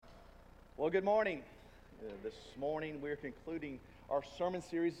Well, good morning. This morning we're concluding our sermon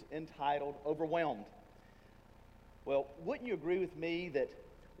series entitled Overwhelmed. Well, wouldn't you agree with me that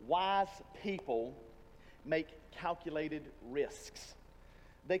wise people make calculated risks?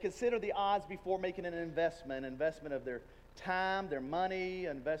 They consider the odds before making an investment of their time, their money,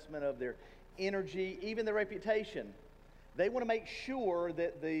 investment of their energy, even their reputation. They want to make sure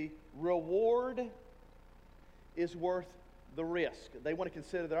that the reward is worth the risk. They want to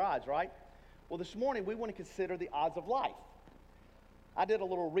consider their odds, right? Well, this morning we want to consider the odds of life. I did a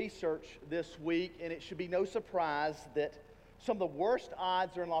little research this week, and it should be no surprise that some of the worst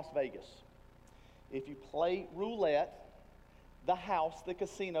odds are in Las Vegas. If you play roulette, the house, the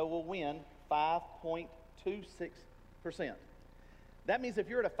casino, will win 5.26%. That means if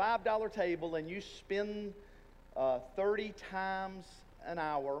you're at a $5 table and you spend 30 times an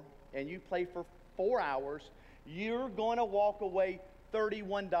hour and you play for 4 hours, you're going to walk away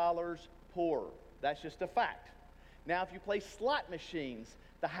 $31 poorer. That's just a fact. Now, if you play slot machines,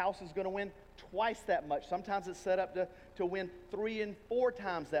 the house is going to win twice that much. Sometimes it's set up to win 3 and 4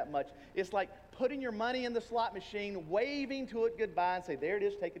 times that much. It's like putting your money in the slot machine, waving to it goodbye, and say, there it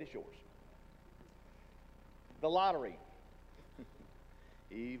is, take it, it's yours. The lottery,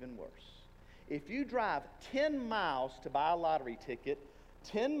 even worse. If you drive 10 miles to buy a lottery ticket,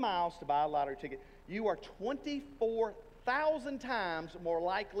 you are 24,000 times more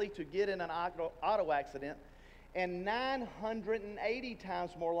likely to get in an auto accident and 980 times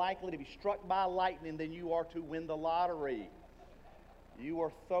more likely to be struck by lightning than you are to win the lottery. You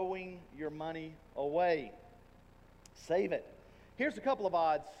are throwing your money away. Save it. Here's a couple of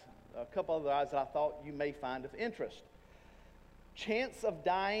odds, a couple other odds that I thought you may find of interest. Chance of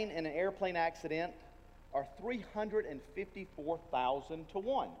dying in an airplane accident are 354,000 to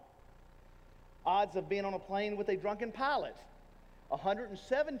 1. Odds of being on a plane with a drunken pilot,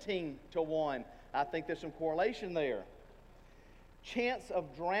 117 to 1. I think there's some correlation there. Chance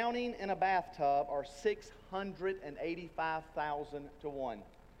of drowning in a bathtub are 685,000 to 1.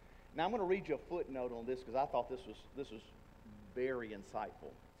 Now I'm going to read you a footnote on this because I thought this was very insightful.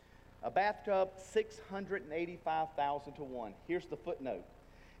 A bathtub, 685,000 to 1. Here's the footnote.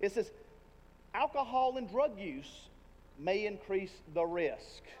 It says, alcohol and drug use may increase the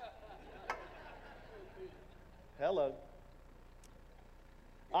risk. Hello.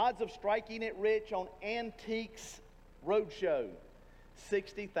 Odds of striking it rich on Antiques Roadshow,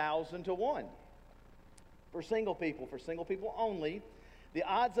 60,000 to 1. For single people only, the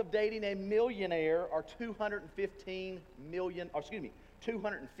odds of dating a millionaire are 215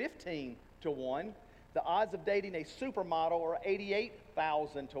 to 1. The odds of dating a supermodel are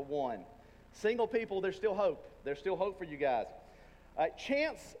 88,000 to 1. Single people, there's still hope. There's still hope for you guys.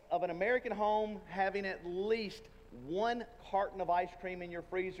 Chance of an American home having at least 1 carton of ice cream in your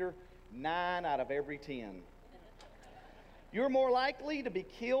freezer, 9 out of every 10. You're more likely to be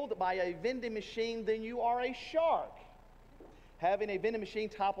killed by a vending machine than you are a shark. Having a vending machine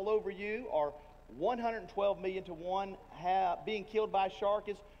topple over you are 112 million to 1. Being killed by a shark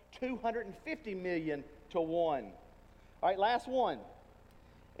is 250 million to 1. All right, last one.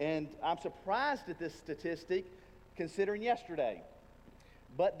 And I'm surprised at this statistic considering yesterday.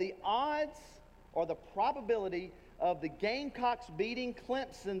 But the odds or the probability of the Gamecocks beating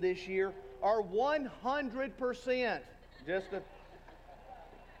Clemson this year are 100%.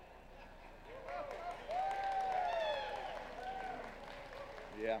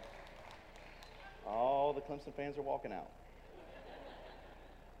 Yeah. All the Clemson fans are walking out.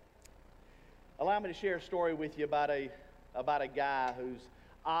 Allow me to share a story with you about a guy whose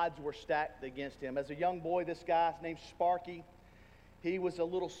odds were stacked against him. As a young boy, this guy named Sparky, he was a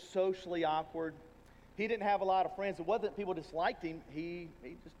little socially awkward. He didn't have a lot of friends. It wasn't people disliked him. People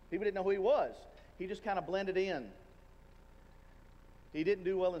didn't know who he was. He just kind of blended in. He didn't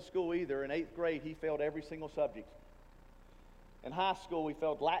do well in school either. In 8th grade, he failed every single subject. In high school, he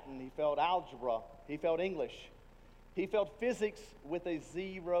failed Latin. He failed algebra. He failed English. He failed physics with a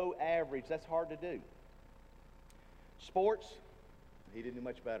 0 average. That's hard to do. Sports, he didn't do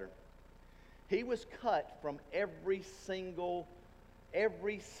much better. He was cut from every single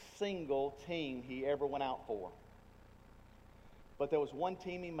team he ever went out for. But there was one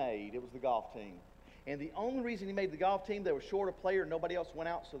team he made. It was the golf team. And the only reason he made the golf team, they were short a player, nobody else went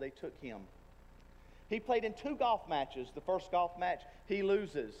out, so they took him. He played in 2 golf matches. The first golf match, he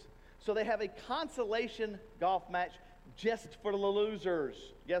loses. So they have a consolation golf match just for the losers.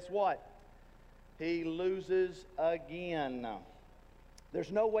 Guess what? He loses again.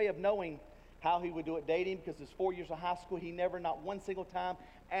 There's no way of knowing how he would do it dating because his 4 years of high school, he never, not one single time,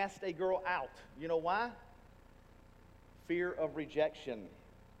 asked a girl out. You know why? Fear of rejection.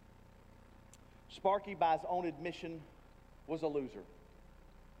 Sparky, by his own admission, was a loser.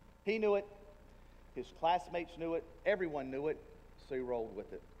 He knew it. His classmates knew it. Everyone knew it. So he rolled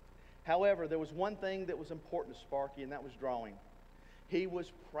with it. However, there was one thing that was important to Sparky, and that was drawing. He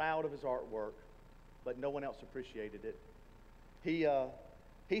was proud of his artwork, but no one else appreciated it.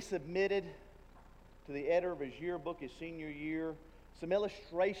 He submitted to the editor of his yearbook his senior year some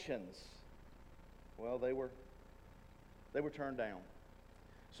illustrations. Well, they were turned down.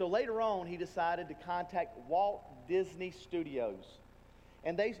 So later on, he decided to contact Walt Disney Studios.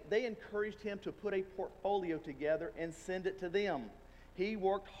 And they encouraged him to put a portfolio together and send it to them. He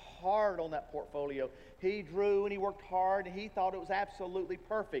worked hard on that portfolio. He drew and he worked hard, and he thought it was absolutely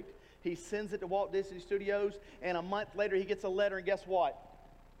perfect. He sends it to Walt Disney Studios, and a month later he gets a letter, and guess what?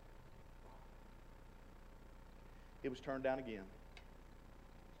 It was turned down again.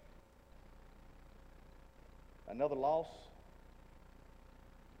 Another loss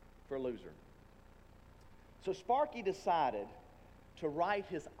for a loser. So Sparky decided to write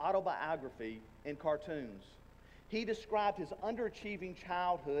his autobiography in cartoons. He described his underachieving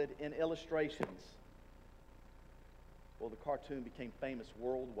childhood in illustrations. Well, the cartoon became famous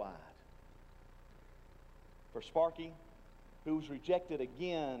worldwide. For Sparky, who was rejected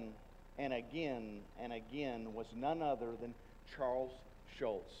again and again and again, was none other than Charles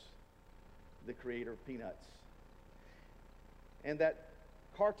Schulz, the creator of Peanuts. And that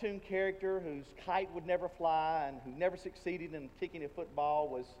cartoon character whose kite would never fly and who never succeeded in kicking a football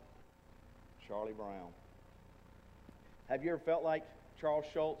was Charlie Brown. Have you ever felt like Charles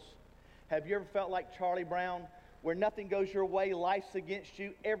Schulz? Have you ever felt like Charlie Brown, where nothing goes your way, life's against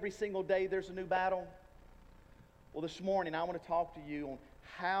you, every single day there's a new battle? Well, this morning I want to talk to you on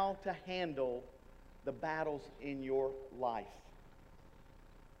how to handle the battles in your life.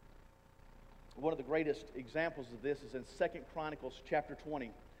 One of the greatest examples of this is in 2 Chronicles chapter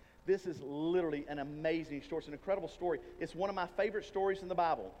 20. This is literally an amazing story. It's an incredible story. It's one of my favorite stories in the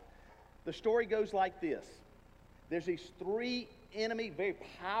Bible. The story goes like this. There's these three very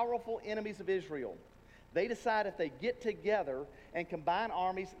powerful enemies of Israel. They decide if they get together and combine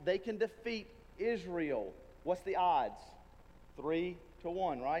armies, they can defeat Israel. What's the odds? 3-1,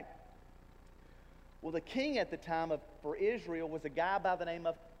 right? Well, the king at the time for Israel was a guy by the name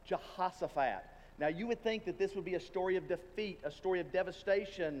of Jehoshaphat. Now, you would think that this would be a story of defeat, a story of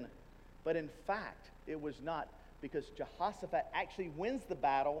devastation, but in fact, it was not, because Jehoshaphat actually wins the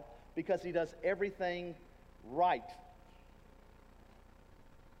battle because he does everything right.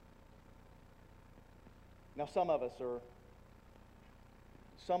 Now, some of us are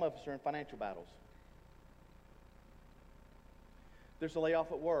in financial battles. There's a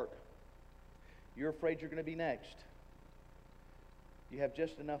layoff at work. You're afraid you're going to be next. You have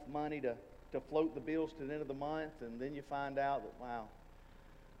just enough money to float the bills to the end of the month, and then you find out that, wow,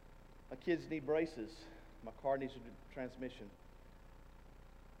 my kids need braces. My car needs a transmission.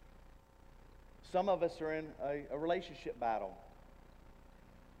 Some of us are in a relationship battle.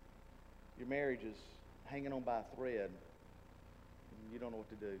 Your marriage is hanging on by a thread. And you don't know what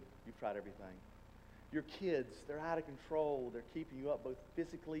to do. You've tried everything. Your kids, they're out of control. They're keeping you up both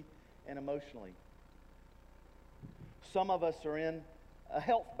physically and emotionally. Some of us are in a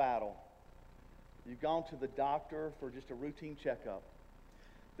health battle. You've gone to the doctor for just a routine checkup.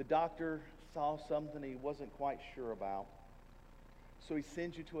 The doctor saw something he wasn't quite sure about, so he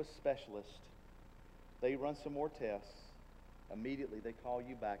sends you to a specialist. They run some more tests. Immediately, they call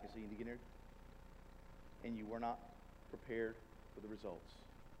you back and say, you need to get in here. And you were not prepared for the results.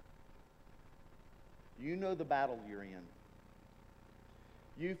 You know the battle you're in.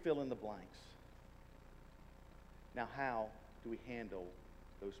 You fill in the blanks. Now, how do we handle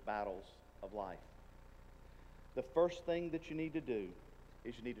those battles of life? The first thing that you need to do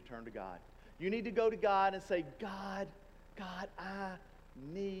is you need to turn to God. You need to go to God and say, God, I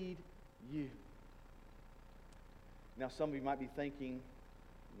need you. Now, some of you might be thinking,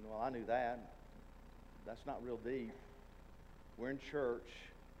 well, I knew that. That's not real deep. We're in church.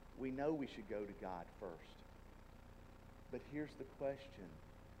 We know we should go to God first. But here's the question.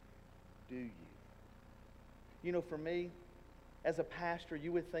 Do you? You know, for me, as a pastor,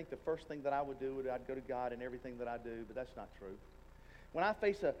 you would think the first thing that I would do I'd go to God in everything that I do, but that's not true. When I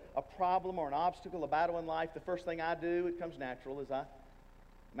face a problem or an obstacle, a battle in life, the first thing I do, it comes natural, is I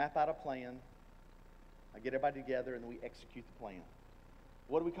map out a plan. I get everybody together, and then we execute the plan.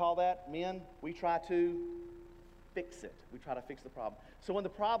 What do we call that? Men, we try to fix it. We try to fix the problem. So when the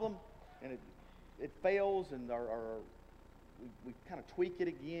problem, and it fails, and we kind of tweak it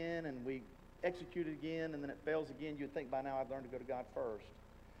again, and we execute it again, and then it fails again, you'd think by now I've learned to go to God first.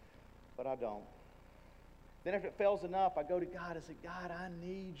 But I don't. Then if it fails enough, I go to God and say, God, I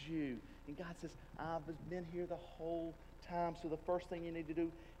need you. And God says, I've been here the whole time. So the first thing you need to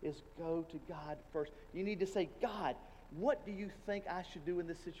do is go to God first. You need to say, God, what do you think I should do in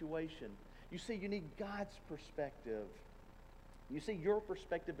this situation? You see, you need God's perspective. You see, your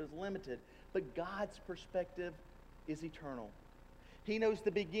perspective is limited, but God's perspective is eternal. He knows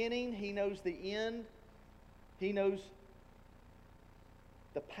the beginning. He knows the end. He knows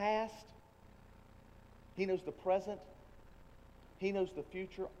the past. He knows the present. He knows the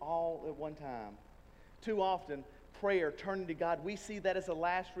future all at one time. Too often, prayer, turning to God, we see that as a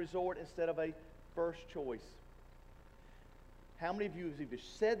last resort instead of a first choice. How many of you have either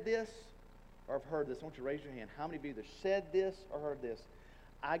said this or have heard this? I want you to raise your hand. How many of you either said this or heard this?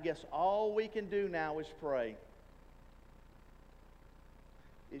 I guess all we can do now is pray.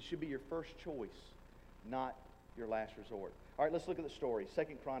 It should be your first choice, not your last resort. All right, let's look at the story. 2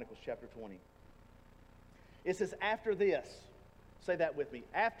 Chronicles chapter 20. It says, after this, say that with me,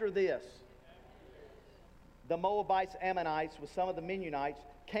 after this, the Moabites, Ammonites, with some of the Mennonites,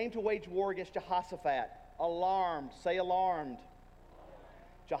 came to wage war against Jehoshaphat. Alarmed, say alarmed.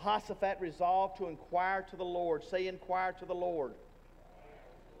 Jehoshaphat resolved to inquire to the Lord. Say inquire to the Lord.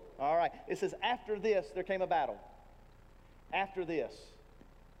 All right, it says, after this, there came a battle. After this.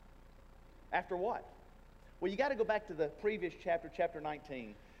 After what? Well, you got to go back to the previous chapter, chapter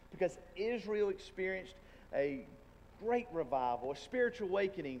 19, because Israel experienced a great revival, a spiritual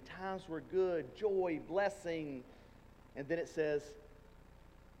awakening. Times were good, joy, blessing. And then it says,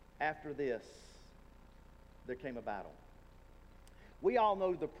 after this, there came a battle. We all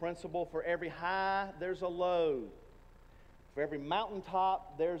know the principle: for every high, there's a low. For every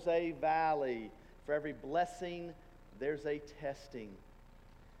mountaintop, there's a valley. For every blessing, there's a testing.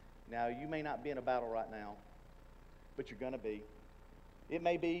 Now, you may not be in a battle right now, but you're going to be. It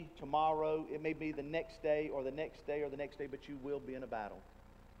may be tomorrow, it may be the next day or the next day or the next day, but you will be in a battle.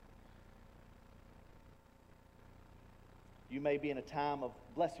 You may be in a time of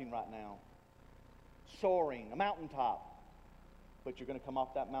blessing right now, soaring, a mountaintop, but you're going to come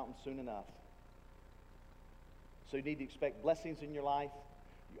off that mountain soon enough. So you need to expect blessings in your life.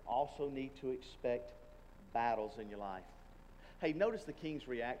 You also need to expect battles in your life. Hey, notice the king's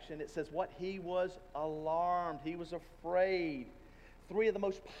reaction. It says what? He was alarmed. He was afraid. Three of the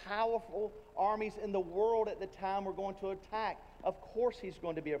most powerful armies in the world at the time were going to attack. Of course he's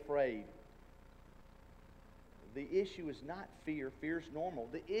going to be afraid. The issue is not fear. Fear is normal.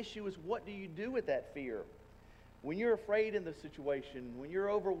 The issue is, what do you do with that fear? When you're afraid in the situation, when you're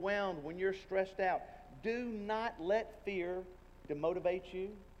overwhelmed, when you're stressed out, do not let fear demotivate you,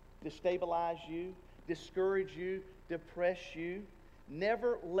 destabilize you, discourage you, depress you.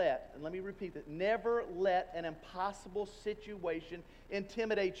 Never let, and let me repeat that, never let an impossible situation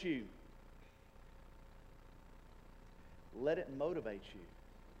intimidate you. Let it motivate you.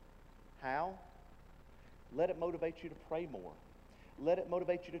 How? Let it motivate you to pray more. Let it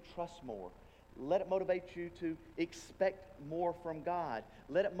motivate you to trust more. Let it motivate you to expect more from God.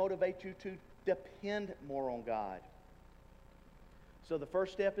 Let it motivate you to depend more on God. So the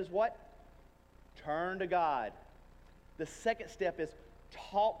first step is what? Turn to God. The second step is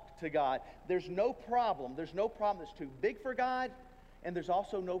talk to God. There's no problem that's too big for God, and there's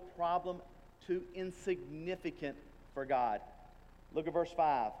also no problem too insignificant for God. Look at verse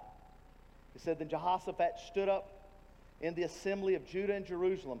 5. It said, then Jehoshaphat stood up in the assembly of Judah and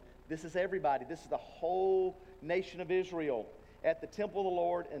Jerusalem. This is everybody. This is the whole nation of Israel at the temple of the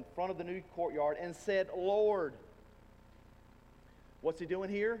Lord in front of the new courtyard, and said, Lord. What's he doing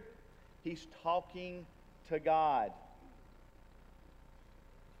here? He's talking to God.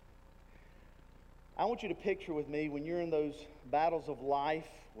 I want you to picture with me when you're in those battles of life,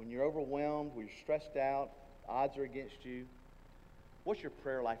 when you're overwhelmed, when you're stressed out, odds are against you. What's your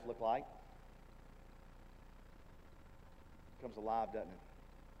prayer life look like? It comes alive, doesn't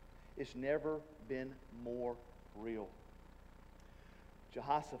it? It's never been more real.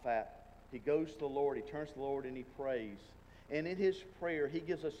 Jehoshaphat, he goes to the Lord, he turns to the Lord, and he prays. And in his prayer, he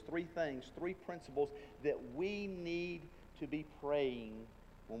gives us three things, three principles that we need to be praying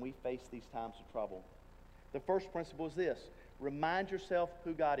when we face these times of trouble. The first principle is this: remind yourself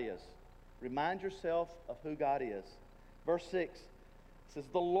who God is. Remind yourself of who God is. Verse 6 says,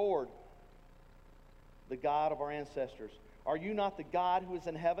 the Lord, the God of our ancestors, are you not the God who is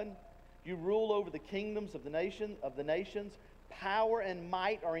in heaven? You rule over the kingdoms of the nations. Power and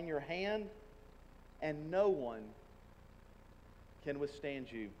might are in your hand, and no one can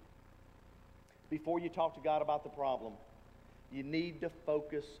withstand you. Before you talk to God about the problem, you need to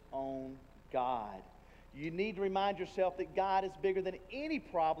focus on God. You need to remind yourself that God is bigger than any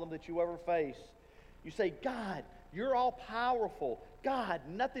problem that you ever face. You say, God, you're all powerful. God,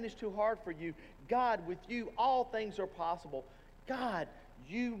 nothing is too hard for you. God, with you, all things are possible. God,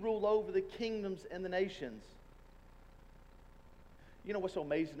 you rule over the kingdoms and the nations. You know what's so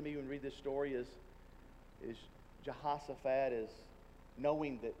amazing to me when we read this story is Jehoshaphat is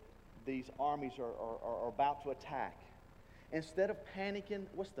knowing that these armies are about to attack. Instead of panicking,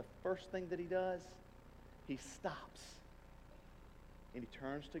 what's the first thing that he does? He stops and he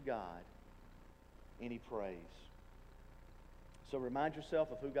turns to God and he prays. So remind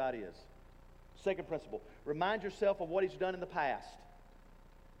yourself of who God is. Second principle, remind yourself of what He's done in the past.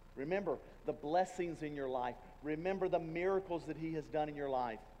 Remember the blessings in your life. Remember the miracles that He has done in your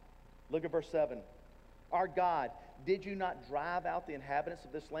life. Look at verse 7. Our God, did you not drive out the inhabitants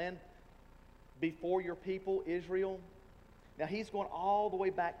of this land before your people, Israel? Now he's going all the way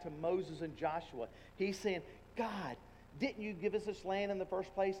back to Moses and Joshua. He's saying, God, didn't you give us this land in the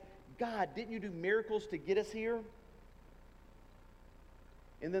first place? God, didn't you do miracles to get us here?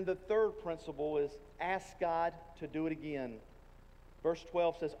 And then the third principle is ask God to do it again. Verse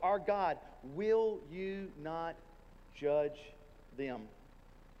 12 says, our God, will you not judge them?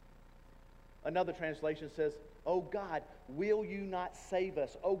 Another translation says, oh God, will you not save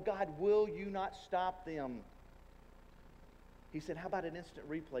us? Oh God, will you not stop them? He said, how about an instant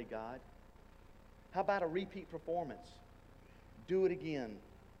replay, God? How about a repeat performance? Do it again.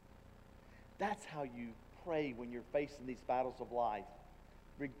 That's how you pray when you're facing these battles of life.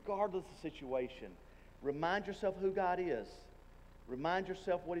 Regardless of the situation, remind yourself who God is. Remind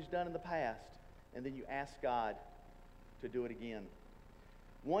yourself what He's done in the past. And then you ask God to do it again.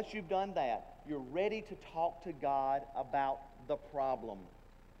 Once you've done that, you're ready to talk to God about the problem.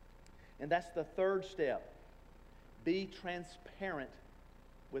 And that's the third step. Be transparent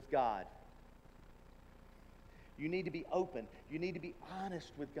with God. You need to be open. You need to be honest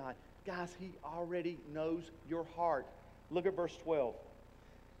with God. Guys, He already knows your heart. Look at verse 12.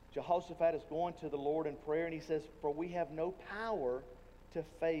 Jehoshaphat is going to the Lord in prayer, and he says, for we have no power to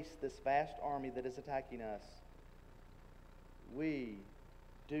face this vast army that is attacking us. We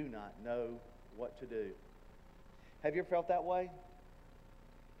do not know what to do. Have you ever felt that way?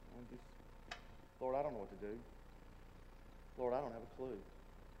 Lord, I don't know what to do. Lord, I don't have a clue.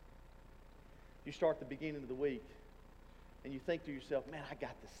 You start the beginning of the week, and you think to yourself, man, I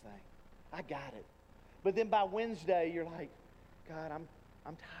got this thing. I got it. But then by Wednesday, you're like, God, I'm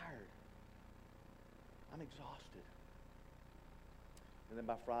tired. I'm exhausted. And then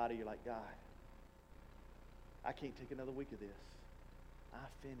by Friday, you're like, God, I can't take another week of this. I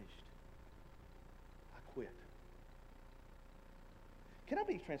finished. I quit. Can I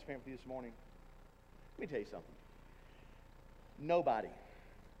be transparent with you this morning? Let me tell you something. Nobody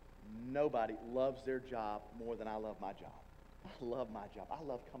loves their job more than I love my job. I love my job. I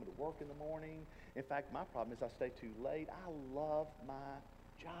love coming to work in the morning. In fact, my problem is I stay too late. I love my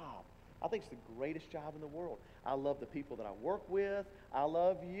job. I think it's the greatest job in the world. I love the people that I work with. I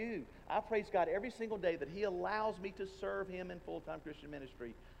love you. I praise God every single day that He allows me to serve Him in full-time Christian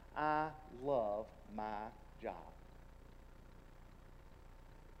ministry. I love my job.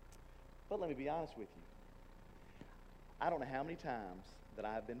 But let me be honest with you. I don't know how many times that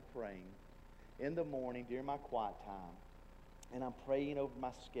I've been praying in the morning during my quiet time, and I'm praying over my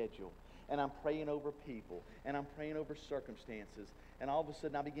schedule, and I'm praying over people, and I'm praying over circumstances, and all of a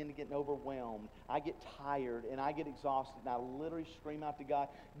sudden I begin to get overwhelmed. I get tired, and I get exhausted, and I literally scream out to God,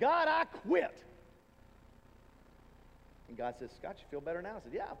 God, I quit! And God says, Scott, you feel better now? I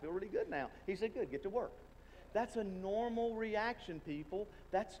said, yeah, I feel really good now. He said, good, get to work. That's a normal reaction, people.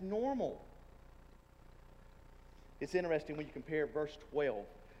 That's normal. It's interesting when you compare verse 12,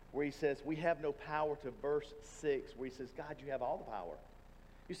 where he says, we have no power, to verse 6, where he says, God, you have all the power.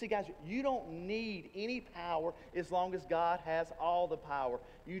 You see, guys, you don't need any power as long as God has all the power.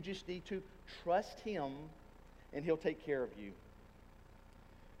 You just need to trust Him, and He'll take care of you.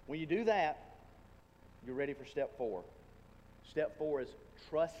 When you do that, you're ready for step 4. Step 4 is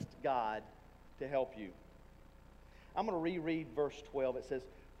trust God to help you. I'm going to reread verse 12. It says,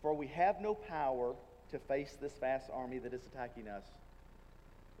 for we have no power to face this vast army that is attacking us.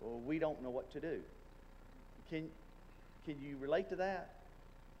 Well, we don't know what to do. Can you relate to that?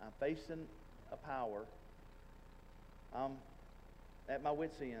 I'm facing a power. I'm at my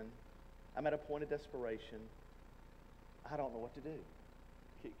wit's end. I'm at a point of desperation. I don't know what to do.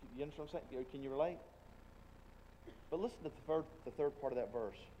 You understand what I'm saying? Can you relate? But listen to the third part of that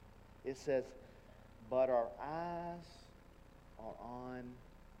verse. It says, but our eyes are on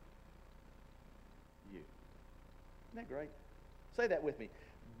you. Isn't that great? Say that with me.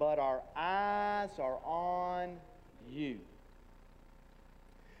 But our eyes are on you.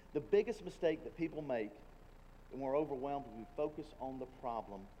 The biggest mistake that people make when we're overwhelmed is we focus on the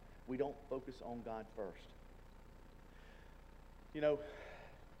problem. We don't focus on God first. You know,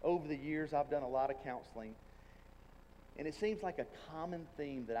 over the years, I've done a lot of counseling, and it seems like a common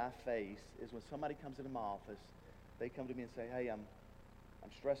theme that I face is when somebody comes into my office, they come to me and say, hey, I'm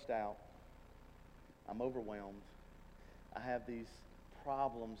stressed out. I'm overwhelmed. I have these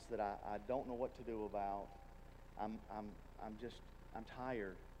problems that I don't know what to do about. I'm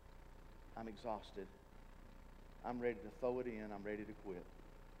tired. I'm exhausted. I'm ready to throw it in. I'm ready to quit.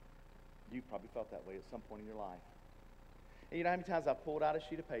 You probably felt that way at some point in your life. And you know how many times I've pulled out a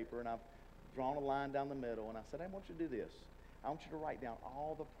sheet of paper and I've drawn a line down the middle and I said, I want you to do this. I want you to write down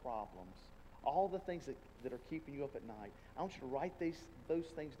all the problems, all the things that are keeping you up at night. I want you to write those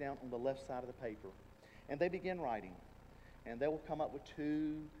things down on the left side of the paper. And they begin writing. And they will come up with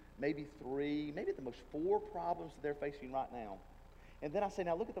 2, maybe 3, maybe at the most 4 problems that they're facing right now. And then I say,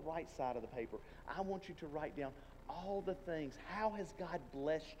 now look at the right side of the paper. I want you to write down all the things. How has God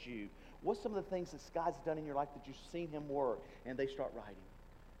blessed you? What's some of the things that God's done in your life that you've seen Him work? And they start writing.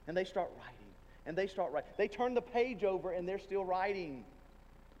 And they start writing. And they start writing. They turn the page over and they're still writing.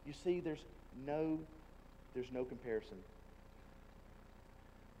 You see, there's no comparison.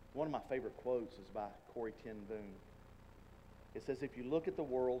 One of my favorite quotes is by Corrie ten Boom. It says, if you look at the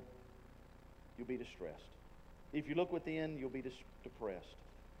world, you'll be distressed. If you look within, you'll be depressed.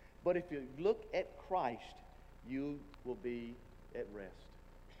 But if you look at Christ, you will be at rest.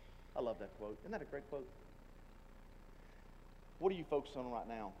 I love that quote. Isn't that a great quote? What are you focused on right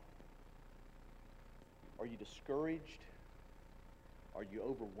now? Are you discouraged? Are you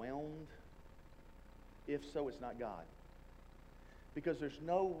overwhelmed? If so, it's not God. Because there's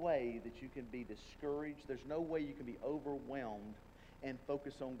no way that you can be discouraged. There's no way you can be overwhelmed and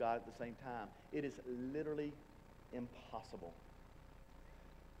focus on God at the same time. It is literally impossible.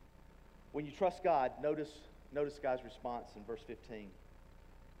 When you trust God, notice God's response in verse 15.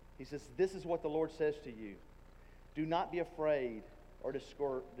 He says, this is what the Lord says to you. Do not be afraid or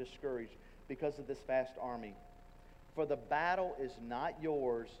discouraged because of this vast army. For the battle is not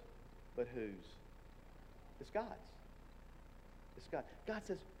yours, but whose? It's God's. It's God. God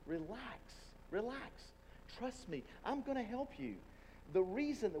says, relax. Trust me. I'm going to help you. The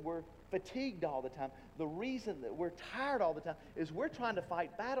reason that we're fatigued all the time, the reason that we're tired all the time is we're trying to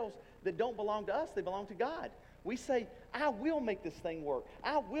fight battles that don't belong to us. They belong to God. We say, I will make this thing work.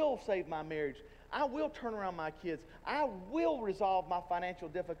 I will save my marriage. I will turn around my kids. I will resolve my financial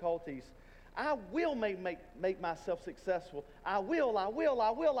difficulties. I will make myself successful. I will.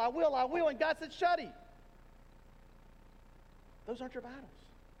 And God said, shuddy. Those aren't your battles.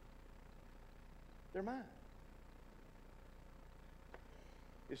 They're mine.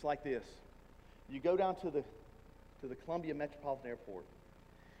 It's like this. You go down to the Columbia Metropolitan Airport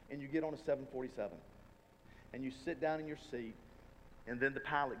and you get on a 747 and you sit down in your seat and then the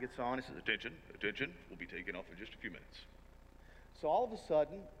pilot gets on and says, attention, we'll be taking off in just a few minutes. So all of a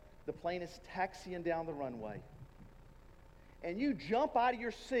sudden, the plane is taxiing down the runway. And you jump out of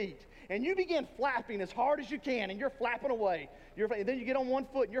your seat and you begin flapping as hard as you can and you're flapping away. And then you get on one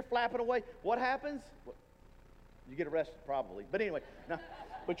foot and you're flapping away. What happens? You get arrested probably. But anyway,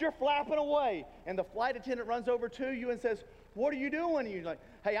 but you're flapping away and the flight attendant runs over to you and says, what are you doing? And you're like,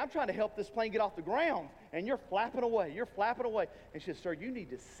 hey, I'm trying to help this plane get off the ground. And you're flapping away. And she says, sir, you need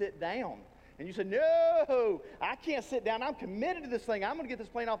to sit down. And you said, no, I can't sit down. I'm committed to this thing. I'm going to get this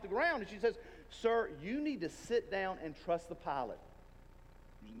plane off the ground. And she says, sir, you need to sit down and trust the pilot.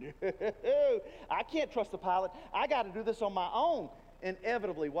 No, I can't trust the pilot. I got to do this on my own.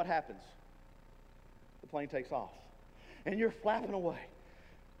 Inevitably, what happens? The plane takes off. And you're flapping away.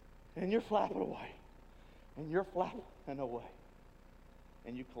 And you're flapping away. And you're flapping away.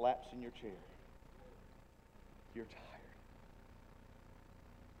 And you collapse in your chair. You're tired.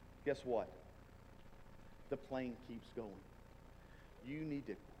 Guess what? The plane keeps going. You need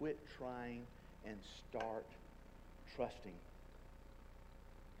to quit trying and start trusting.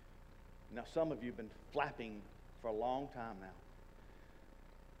 Now, some of you have been flapping for a long time now.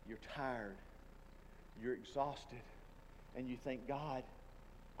 You're tired. You're exhausted. And you think, God,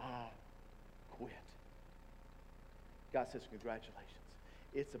 I quit. God says, congratulations.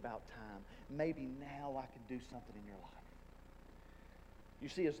 It's about time. Maybe now I can do something in your life. You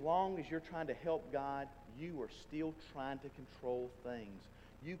see, as long as you're trying to help God, you are still trying to control things.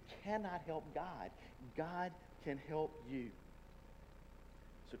 You cannot help God. God can help you.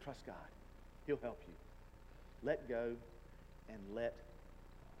 So trust God. He'll help you. Let go and let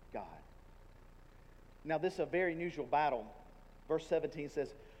God. Now, this is a very unusual battle. Verse 17 says,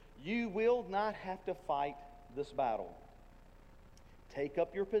 you will not have to fight this battle. Take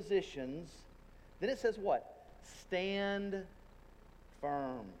up your positions. Then it says what? Stand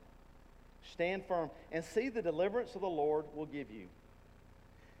firm. Stand firm and see the deliverance of the Lord will give you.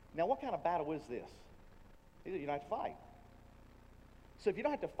 Now, what kind of battle is this? You don't have to fight. So if you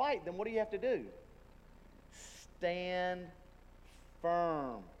don't have to fight, then what do you have to do? Stand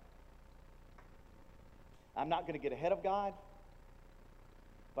firm. I'm not going to get ahead of God,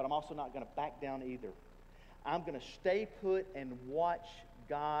 but I'm also not going to back down either. I'm going to stay put and watch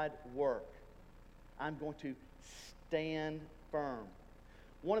God work. I'm going to stand firm.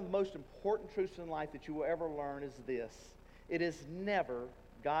 One of the most important truths in life that you will ever learn is this. It is never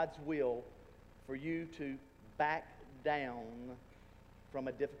God's will for you to back down from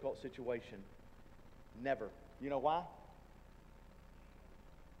a difficult situation. Never. You know why?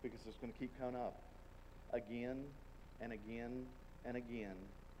 Because it's going to keep coming up again and again and again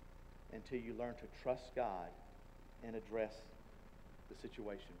until you learn to trust God and address the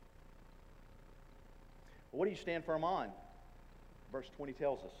situation. Well, what do you stand firm on? Verse 20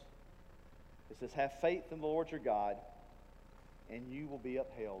 tells us. It says, have faith in the Lord your God, and you will be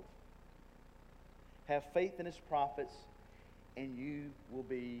upheld. Have faith in his prophets, and you will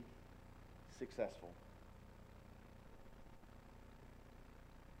be successful.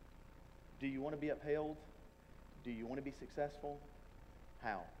 Do you want to be upheld? Do you want to be successful?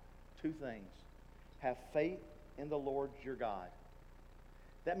 How? Two things. Have faith in the Lord your God.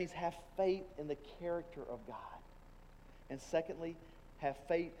 That means have faith in the character of God. And secondly, have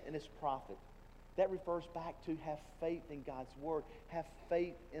faith in his prophet. That refers back to have faith in God's word. Have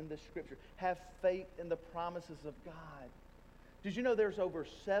faith in the scripture. Have faith in the promises of God. Did you know there's over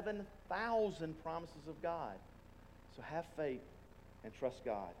 7,000 promises of God? So have faith and trust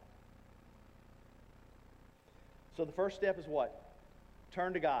God. So the first step is what?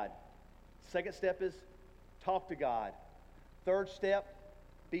 Turn to God. Second step is talk to God. Third step,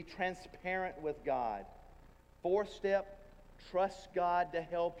 be transparent with God. Fourth step, trust God to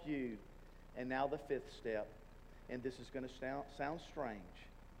help you. And now the fifth step, and this is going to sound strange.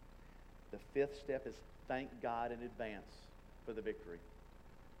 The fifth step is thank God in advance for the victory.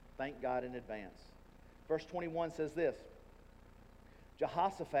 Thank God in advance. Verse 21 says this,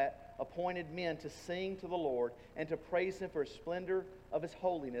 Jehoshaphat appointed men to sing to the Lord and to praise him for his splendor of his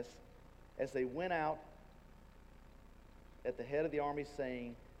holiness as they went out at the head of the army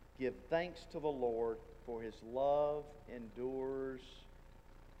saying, give thanks to the Lord, for his love endures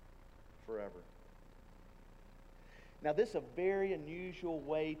forever. Now this is a very unusual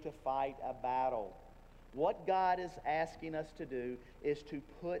way to fight a battle. What God is asking us to do is to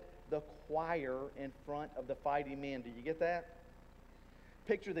put the choir in front of the fighting men. Do you get that?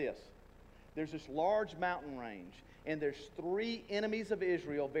 Picture this. There's this large mountain range, and there's three enemies of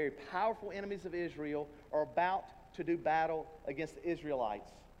Israel, very powerful enemies of Israel, are about to do battle against the Israelites.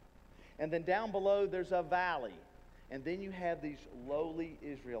 And then down below there's a valley. And then you have these lowly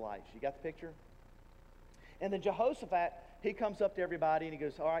Israelites. You got the picture? And then Jehoshaphat, he comes up to everybody and he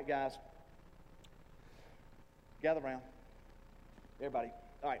goes, all right, guys, gather around. Everybody.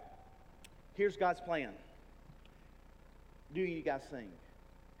 All right. Here's God's plan. Do you guys sing?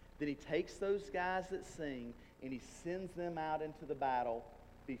 Then he takes those guys that sing and he sends them out into the battle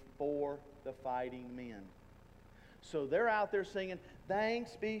before the fighting men. So they're out there singing,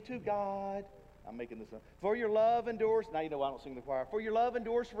 thanks be to God. I'm making this up. For your love endures. Now you know I don't sing in the choir. For your love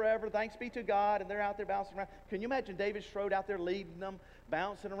endures forever. Thanks be to God. And they're out there bouncing around. Can you imagine David Strode out there leading them,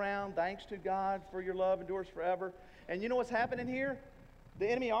 bouncing around? Thanks to God for your love endures forever. And you know what's happening here? The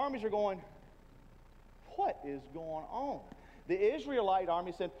enemy armies are going, what is going on? The Israelite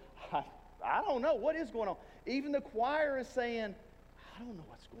army said, I don't know. What is going on? Even the choir is saying, I don't know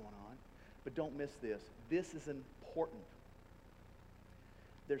what's going on. But don't miss this. This is important.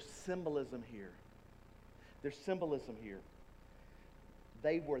 There's symbolism here. There's symbolism here.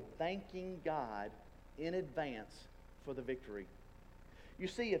 They were thanking God in advance for the victory. You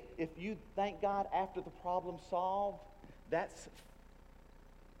see, if you thank God after the problem's solved, that's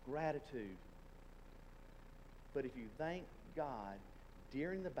gratitude. But if you thank God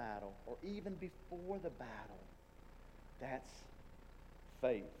during the battle or even before the battle, that's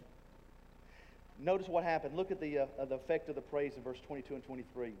faith. Notice what happened. Look at the effect of the praise in verse 22 and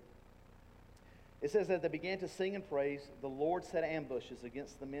 23. It says that they began to sing and praise. The Lord set ambushes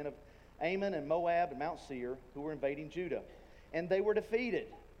against the men of Ammon and Moab and Mount Seir who were invading Judah. And they were defeated.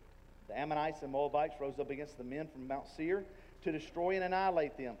 The Ammonites and Moabites rose up against the men from Mount Seir to destroy and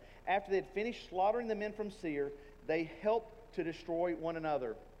annihilate them. After they had finished slaughtering the men from Seir, they helped to destroy one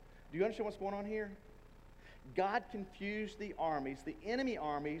another. Do you understand what's going on here? God confused the armies, the enemy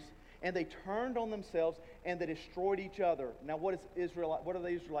armies, And they turned on themselves and they destroyed each other. Now what are the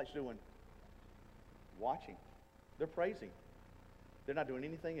Israelites doing? Watching. They're praising. They're not doing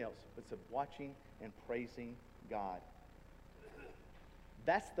anything else but watching and praising God.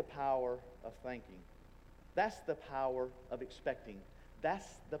 That's the power of thanking. That's the power of expecting. That's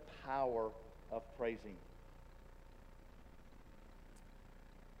the power of praising.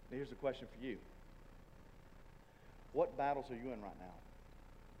 Now here's a question for you. What battles are you in right now?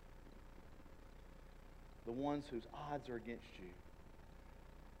 The ones whose odds are against you.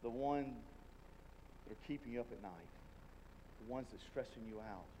 The ones that are keeping you up at night. The ones that's stressing you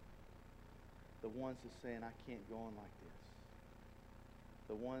out. The ones that's saying, I can't go on like this.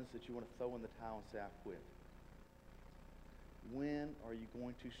 The ones that you want to throw in the towel and say, I quit. When are you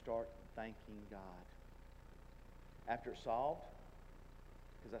going to start thanking God? After it's solved?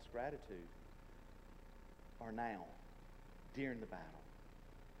 Because that's gratitude. Or now, during the battle.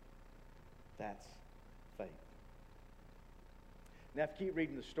 That's faith. Now, if you keep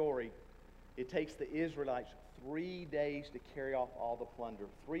reading the story, it takes the Israelites 3 days to carry off all the plunder,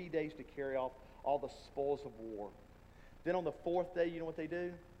 3 days to carry off all the spoils of war. Then on the fourth day, you know what they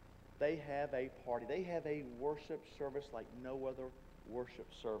do? They have a party. They have a worship service like no other worship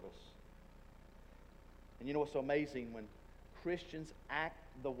service. And you know what's so amazing? When Christians act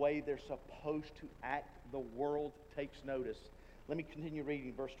the way they're supposed to act, the world takes notice. Let me continue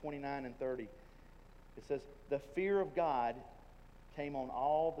reading verse 29 and 30. It says, the fear of God came on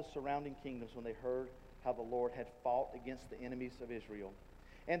all the surrounding kingdoms when they heard how the Lord had fought against the enemies of Israel.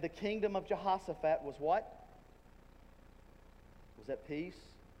 And the kingdom of Jehoshaphat was what? Was at peace,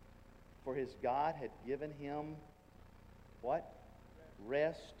 for his God had given him what?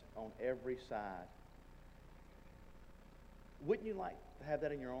 Rest on every side. Wouldn't you like to have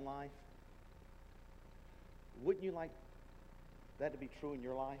that in your own life? Wouldn't you like that to be true in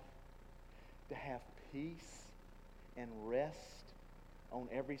your life? To have peace and rest on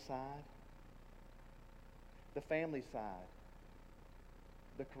every side? The family side,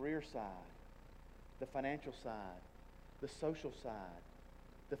 the career side, the financial side, the social side,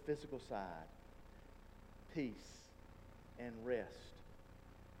 the physical side. Peace and rest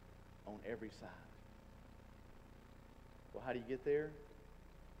on every side. Well, how do you get there?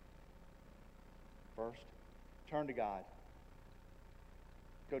 First, turn to God.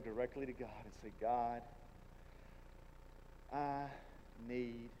 Go directly to God and say, God, I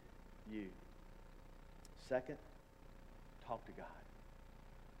need you. Second, talk to God.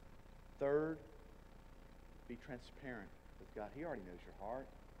 Third, be transparent with God. He already knows your heart.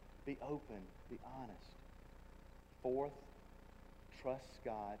 Be open. Be honest. Fourth, trust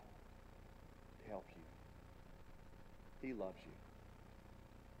God to help you. He loves you.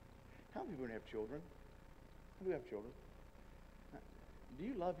 How many people have children? How many have children? Do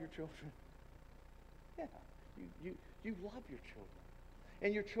you love your children? Yeah. You love your children.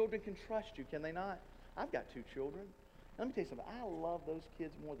 And your children can trust you, can they not? I've got 2 children. Let me tell you something. I love those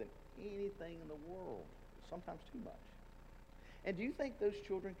kids more than anything in the world. Sometimes too much. And do you think those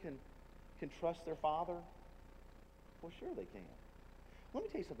children can trust their father? Well, sure they can. Let me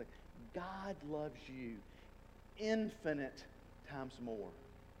tell you something. God loves you infinite times more.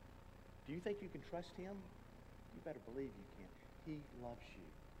 Do you think you can trust him? You better believe you can. He loves you.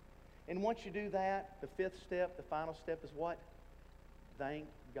 And once you do that, the 5th step, the final step is what? Thank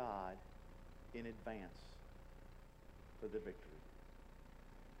God in advance for the victory.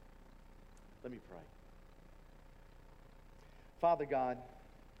 Let me pray. Father God,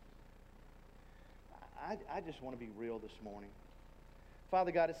 I just want to be real this morning.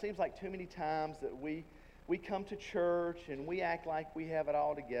 Father God, it seems like too many times that we come to church and we act like we have it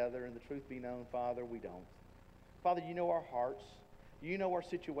all together, and the truth be known, Father, we don't. Father, you know our hearts. You know our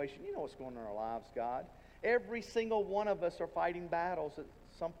situation. You know what's going on in our lives, God. Every single one of us are fighting battles at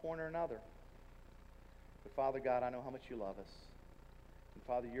some point or another. But Father God, I know how much you love us. And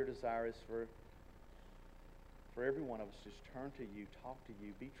Father, your desire is for every one of us to just turn to you, talk to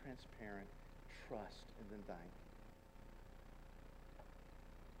you, be transparent, trust, and then thank.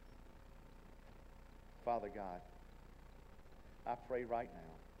 Father God, I pray right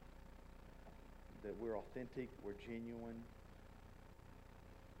now that we're authentic, we're genuine,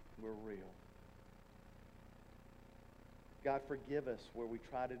 we're real. God, forgive us where we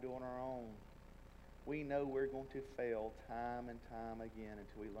try to do on our own. We know we're going to fail time and time again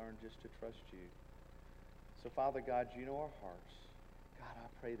until we learn just to trust you. So, Father God, you know our hearts. God, I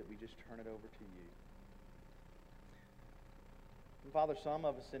pray that we just turn it over to you. And Father, some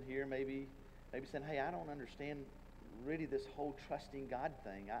of us in here maybe saying, hey, I don't understand really this whole trusting God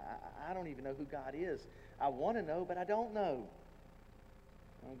thing. I don't even know who God is. I want to know, but I don't know.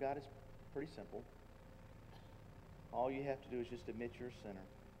 Well, God, it's pretty simple. All you have to do is just admit you're a sinner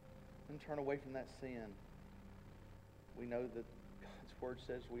and turn away from that sin. We know that God's Word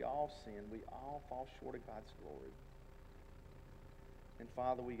says we all sin. We all fall short of God's glory. And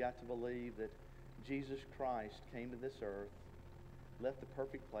Father, we got to believe that Jesus Christ came to this earth, left the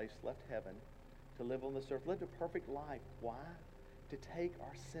perfect place, left heaven, to live on this earth, lived a perfect life. Why? To take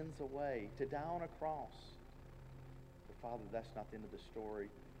our sins away, to die on a cross. But Father, that's not the end of the story.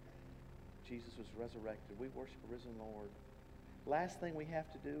 Jesus was resurrected. We worship a risen Lord. Last thing we have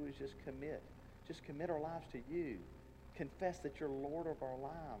to do is just commit. Just commit our lives to you. Confess that you're Lord of our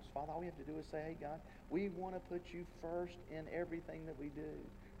lives. Father, all we have to do is say, hey, God, we want to put you first in everything that we do,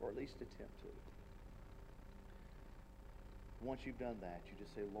 or at least attempt to. Once you've done that, you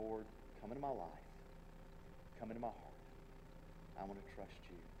just say, Lord, come into my life. Come into my heart. I want to trust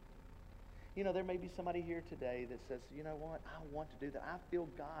you. You know, there may be somebody here today that says, you know what, I want to do that. I feel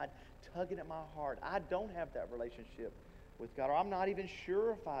God tugging at my heart. I don't have that relationship with God, or I'm not even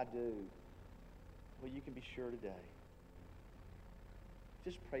sure if I do. Well, you can be sure today.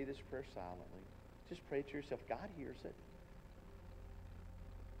 Just pray this prayer silently. Just pray it to yourself. God hears it.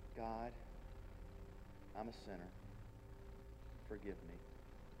 God, I'm a sinner. Forgive me.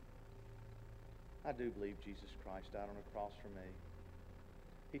 I do believe Jesus Christ died on a cross for me.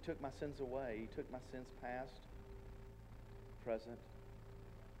 He took my sins away. He took my sins past, present,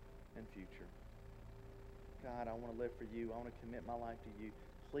 and future. God, I want to live for you. I want to commit my life to you.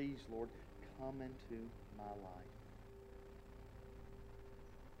 Please, Lord, come into my life.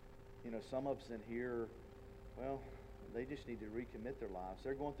 You know, some of us in here, well, they just need to recommit their lives.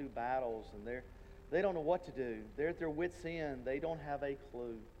 They're going through battles and they don't know what to do. They're at their wits' end. They don't have a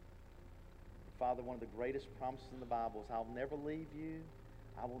clue. Father, one of the greatest promises in the Bible is I'll never leave you.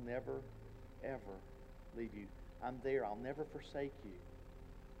 I will never, ever leave you. I'm there. I'll never forsake you.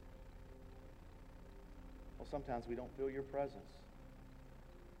 Well, sometimes we don't feel your presence.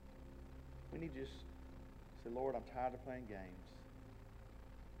 We need to just say, Lord, I'm tired of playing games.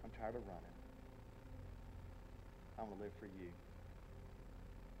 I'm tired of running. I want to live for you.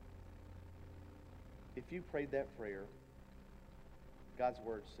 If you prayed that prayer, God's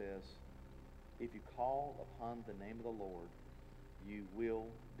Word says, if you call upon the name of the Lord, you will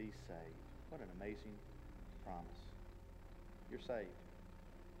be saved. What an amazing promise. You're saved.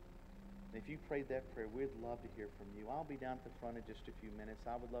 And if you prayed that prayer, we'd love to hear from you. I'll be down at the front in just a few minutes.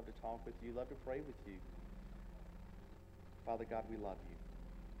 I would love to talk with you, love to pray with you. Father God, we love you.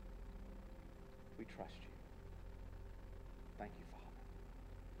 We trust you. Thank you, Father.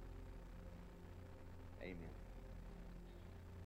 Amen.